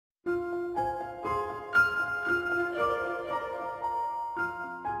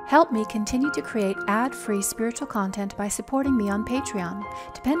Help me continue to create ad-free spiritual content by supporting me on Patreon.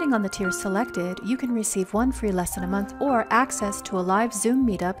 Depending on the tiers selected, you can receive one free lesson a month or access to a live Zoom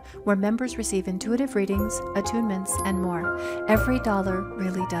meetup where members receive intuitive readings, attunements, and more. Every dollar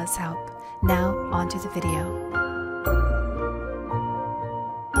really does help. Now, on to the video.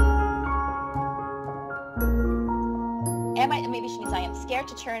 Maybe she means I am scared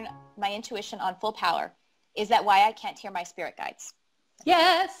to turn my intuition on full power. Is that why I can't hear my spirit guides?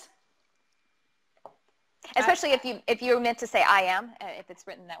 Yes. Especially if you're meant to say I am, if it's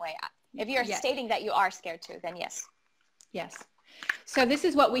written that way. If you're Yes. stating that you are scared to, then yes. Yes. So this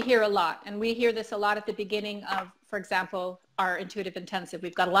is what we hear a lot. And we hear this a lot at the beginning of, for example, our intuitive intensive.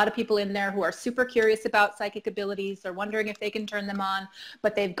 We've got a lot of people in there who are super curious about psychic abilities. They're wondering if they can turn them on,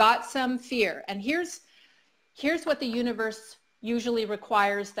 but they've got some fear. And here's what the universe usually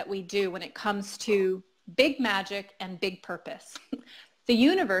requires that we do when it comes to big magic and big purpose. The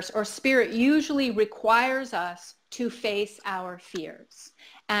universe or spirit usually requires us to face our fears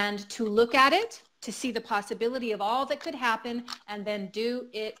and to look at it, to see the possibility of all that could happen, and then do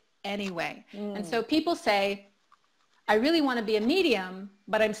it anyway. And so people say, I really want to be a medium,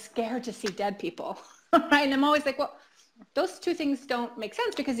 but I'm scared to see dead people. Right? And I'm always like, well, those two things don't make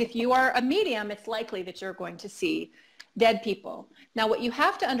sense, because if you are a medium, it's likely that you're going to see dead people. Now, what you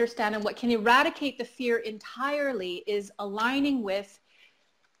have to understand and what can eradicate the fear entirely is aligning with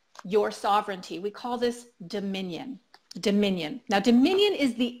your sovereignty. We call this dominion. Dominion. Now, dominion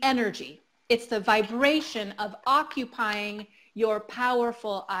is the energy. It's the vibration of occupying your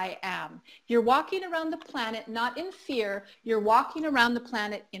powerful I am. You're walking around the planet not in fear. You're walking around the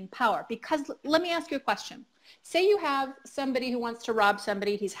planet in power. Because let me ask you a question. Say you have somebody who wants to rob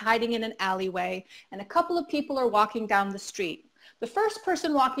somebody. He's hiding in an alleyway, and a couple of people are walking down the street. The first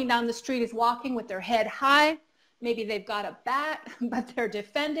person walking down the street is walking with their head high. Maybe they've got a bat, but they're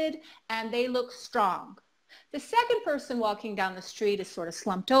defended, and they look strong. The second person walking down the street is sort of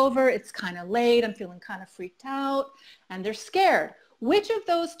slumped over. It's kind of late. I'm feeling kind of freaked out, and they're scared. Which of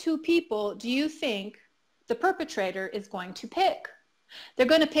those two people do you think the perpetrator is going to pick? They're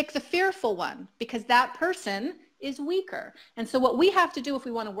going to pick the fearful one, because that person is weaker. And so what we have to do if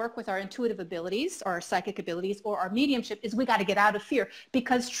we want to work with our intuitive abilities or our psychic abilities or our mediumship is we got to get out of fear,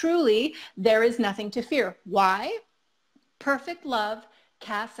 because truly there is nothing to fear. Why? Perfect love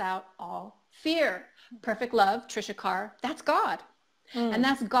casts out all fear. Perfect love, Trisha Carr, that's God. And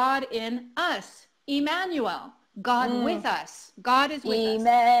that's God in us. Emmanuel. God with us. God is with us.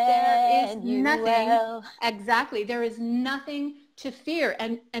 There is nothing. Exactly. There is nothing to fear.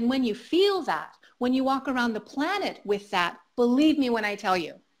 And when you feel that, when you walk around the planet with that, believe me when I tell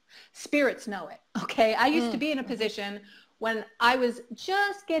you, spirits know it. Okay. I used to be in a position when I was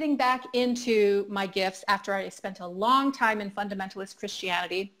just getting back into my gifts after I spent a long time in fundamentalist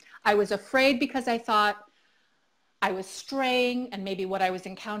Christianity. I was afraid because I thought I was straying, and maybe what I was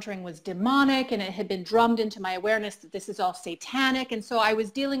encountering was demonic, and it had been drummed into my awareness that this is all satanic. And so I was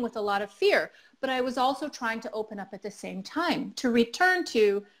dealing with a lot of fear, but I was also trying to open up at the same time to return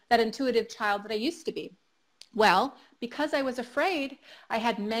to that intuitive child that I used to be. Well, because I was afraid, I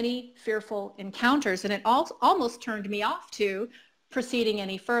had many fearful encounters, and it almost turned me off to proceeding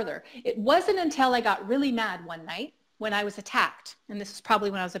any further. It wasn't until I got really mad one night when I was attacked, and this is probably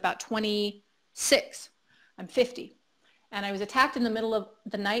when I was about 26. I'm 50. And I was attacked in the middle of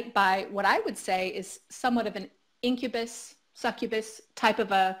the night by what I would say is somewhat of an incubus, succubus type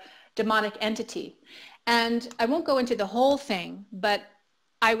of a demonic entity. And I won't go into the whole thing, but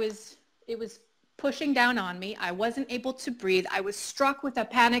it was pushing down on me. I wasn't able to breathe. I was struck with a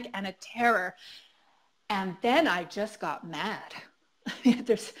panic and a terror. And then I just got mad.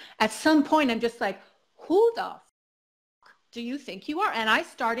 At some point, I'm just like, who the do you think you are? And I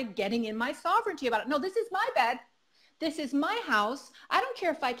started getting in my sovereignty about it. No, this is my bed. This is my house. I don't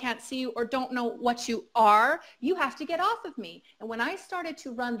care if I can't see you or don't know what you are. You have to get off of me. And when I started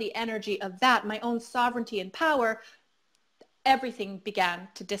to run the energy of that, my own sovereignty and power, everything began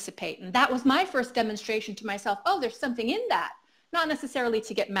to dissipate. And that was my first demonstration to myself. Oh, there's something in that. Not necessarily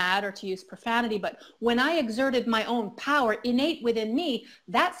to get mad or to use profanity, but when I exerted my own power innate within me,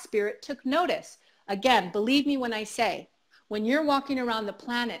 that spirit took notice. Again, believe me when I say, when you're walking around the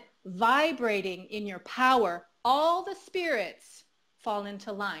planet vibrating in your power, all the spirits fall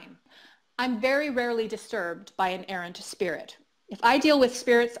into line. I'm very rarely disturbed by an errant spirit. If I deal with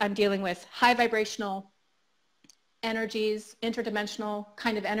spirits, I'm dealing with high vibrational energies, interdimensional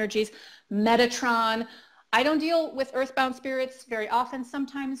kind of energies, Metatron. I don't deal with earthbound spirits very often.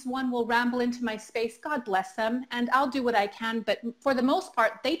 Sometimes one will ramble into my space, God bless them, and I'll do what I can. But for the most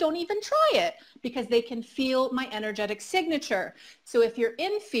part, they don't even try it because they can feel my energetic signature. So if you're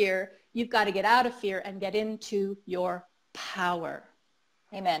in fear, you've got to get out of fear and get into your power.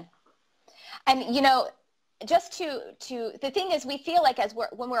 Amen. And, you know, just the thing is, we feel like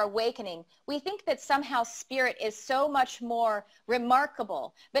when we're awakening, we think that somehow spirit is so much more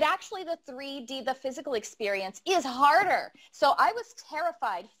remarkable, but actually the 3D, the physical experience is harder. So I was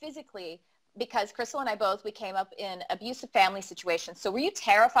terrified physically because Crystal and I both, we came up in abusive family situations. So were you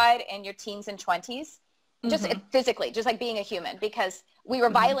terrified in your teens and 20s? Just physically, just like being a human, because we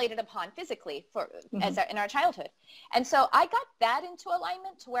were violated upon physically in our childhood. And so I got that into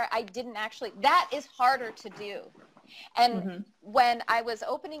alignment to where I didn't actually, that is harder to do. And when I was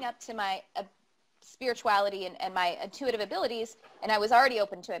opening up to my spirituality and my intuitive abilities, and I was already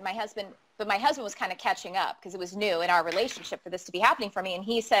open to it, my husband was kind of catching up because it was new in our relationship for this to be happening for me. And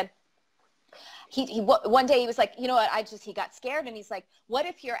he said, one day he was like, you know what, he got scared, and he's like, what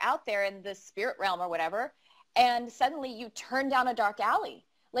if you're out there in the spirit realm or whatever, and suddenly you turn down a dark alley?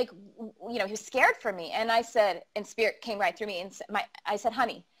 Like, you know, he was scared for me. And I said, and spirit came right through me, and I said,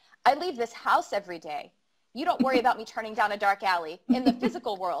 honey, I leave this house every day. You don't worry about me turning down a dark alley in the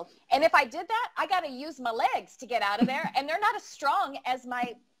physical world. And if I did that, I got to use my legs to get out of there. And they're not as strong as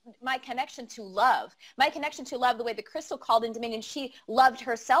my connection to love. My connection to love, the way the Crystal called in Dominion, she loved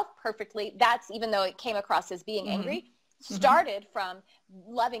herself perfectly. That's, even though it came across as being angry, started from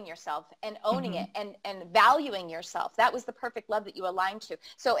loving yourself and owning it and valuing yourself. That was the perfect love that you aligned to.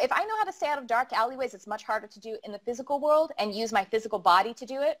 So if I know how to stay out of dark alleyways, it's much harder to do in the physical world and use my physical body to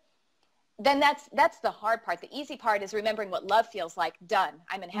do it. Then that's the hard part. The easy part is remembering what love feels like. Done.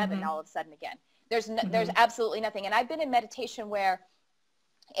 I'm in heaven all of a sudden again. There's absolutely nothing. And I've been in meditation where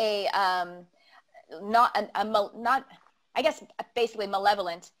basically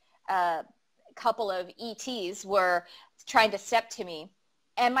malevolent couple of ETs were trying to step to me,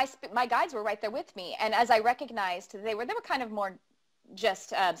 and my guides were right there with me. And as I recognized, they were kind of more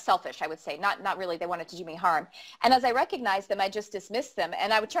just selfish, I would say, not really, they wanted to do me harm. And as I recognized them, I just dismissed them,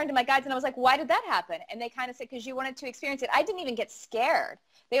 and I would turn to my guides and I was like, why did that happen? And they kind of said, because you wanted to experience it. I didn't even get scared.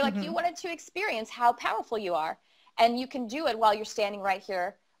 They were like, you wanted to experience how powerful you are, and you can do it while you're standing right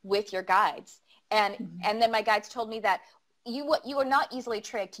here with your guides. And then my guides told me that you are not easily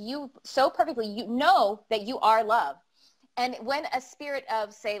tricked. You so perfectly, you know that you are love. And when a spirit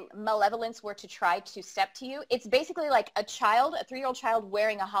of, say, malevolence were to try to step to you, it's basically like a 3-year-old child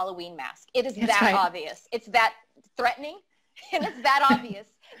wearing a Halloween mask. It is that obvious. It's that threatening, and it's that obvious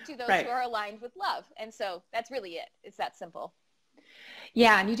to those who are aligned with love. And so that's really it. It's that simple.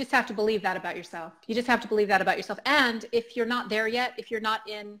 Yeah, and you just have to believe that about yourself. You just have to believe that about yourself. And if you're not there yet, if you're not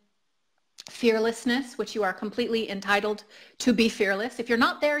in fearlessness, which you are completely entitled to be fearless, if you're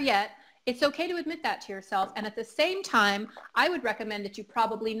not there yet, it's okay to admit that to yourself. And at the same time, I would recommend that you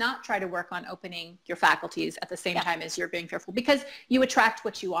probably not try to work on opening your faculties at the same time as you're being fearful, because you attract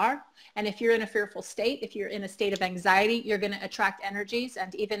what you are. And if you're in a fearful state, if you're in a state of anxiety, you're going to attract energies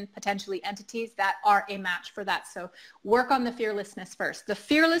and even potentially entities that are a match for that. So work on the fearlessness first. The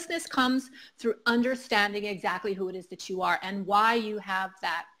fearlessness comes through understanding exactly who it is that you are and why you have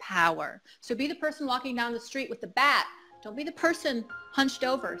that power. So be the person walking down the street with the bat. Don't be the person hunched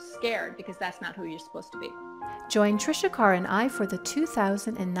over, scared, because that's not who you're supposed to be. Join Trisha Carr and I for the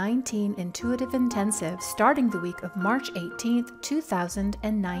 2019 Intuitive Intensive starting the week of March 18th,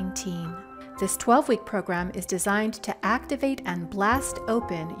 2019. This 12-week program is designed to activate and blast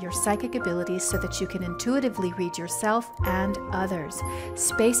open your psychic abilities so that you can intuitively read yourself and others.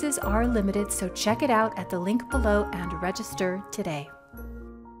 Spaces are limited, so check it out at the link below and register today.